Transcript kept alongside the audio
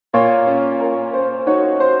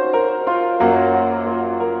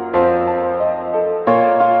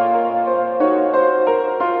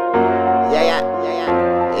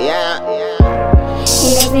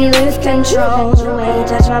makes me lose control. The way you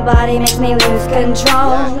touch my body makes me lose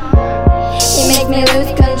control. You make me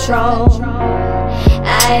lose control.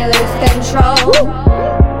 I lose control.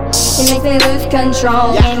 You make me lose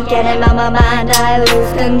control. Can't get him out my mind, I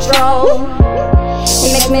lose control.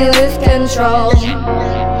 You make me lose control.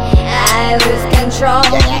 I lose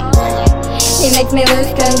control. He makes me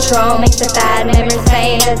lose control. Makes the bad memories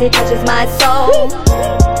fade as he touches my soul.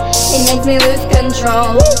 He makes me lose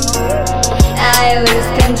control. I lose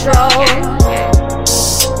control.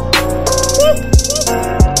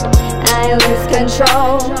 I lose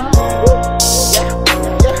control.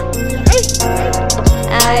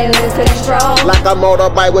 I lose control. Like a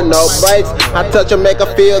motorbike with no brakes. I touch her, make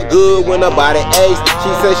her feel good when her body aches.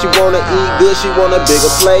 She said she wanna eat good, she want a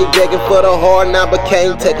bigger plate. Begging for the hard now, but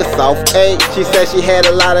can't take a soft eight. She said she had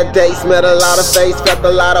a lot of dates, met a lot of face, felt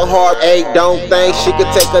a lot of heartache. Don't think she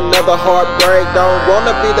could take another heartbreak. Don't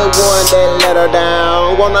wanna be the one that let her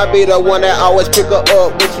down. Wanna be the one that always pick her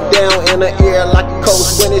up, put you down in her ear like a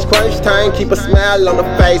coach. When it's crunch time, keep a smile on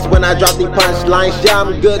her face. When I drop these punchlines, yeah,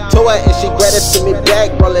 I'm good to it, and she graded to me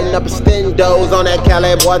back. Rolling up extendos on that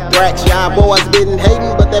Cali boy thrax. Y'all boys been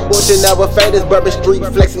hating, but that bullshit never faded. Bourbon Street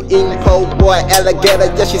flexing, eating cold boy alligator.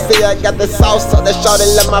 Yeah, she say I got the sauce, so that shorty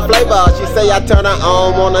love my flavor. She say I turn her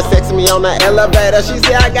on, wanna sex me on the elevator. She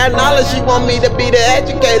say I got knowledge, she want me to be the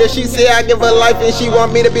educator. She say I give her life and she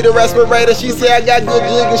want me to be the respirator. She say I got good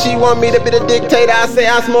jig and she want me to be the dictator. I say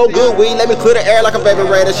I smoke good weed, let me clear the air like a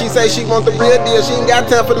vaporator. She say she want the real deal, she ain't got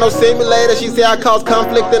time for no simulator. She say I cause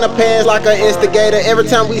conflict in her pants like an instigator. Every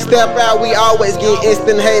time we step out, we always get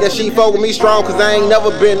instant haters. She fuck with me strong, cause I ain't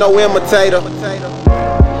never been no imitator.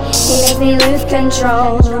 He makes me lose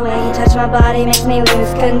control. The way you touch my body makes me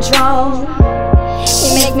lose control.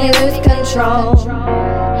 He makes me lose control.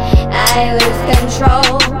 I lose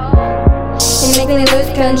control. He makes me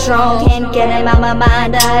lose control. Can't get him out my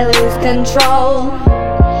mind, I lose control.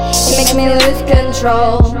 He makes me lose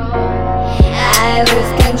control. I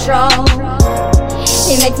lose control.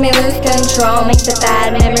 He makes me lose control. Makes the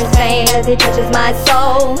bad memories fade as he touches my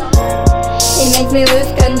soul. He makes me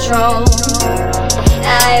lose control.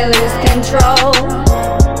 I lose control.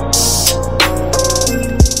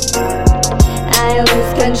 I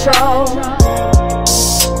lose control.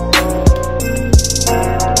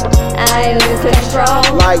 I lose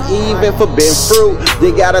control. Like even forbidden fruit,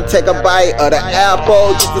 you gotta take a bite of the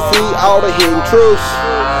apple just to see all the hidden truths.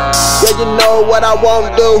 Yeah, you know what I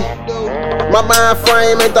won't do. My mind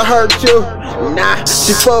frame ain't to hurt you. Nah,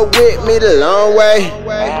 she fuck with me the long way.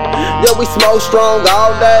 Yeah, we smoke strong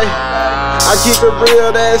all day. I keep it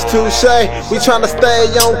real, that's touche. We tryna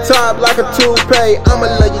stay on top like a toupee.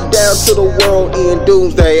 I'ma let you down to the world in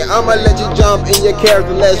doomsday. I'ma let you jump in your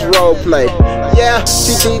character, let's role play. Yeah,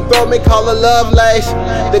 she deep throw me, call her Lovelace.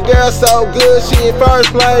 The girl so good, she in first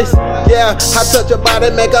place. Yeah, I touch her body,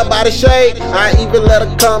 make her body shake. I even let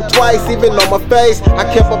her come twice, even on my face. I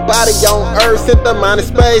kept her body on earth, sent her mind in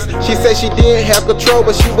space. She said she didn't have control,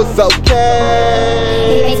 but she was okay.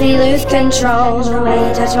 He makes me lose control. The way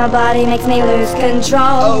you touch my body makes me lose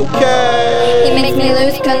control. Okay. He makes me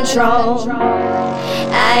lose control.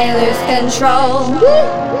 I lose control.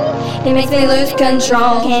 He makes me lose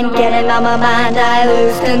control. Can't get him out my mind, I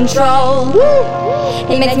lose control.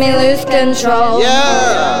 He makes me lose control.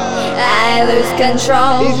 Yeah. I lose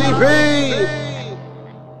control. EGP.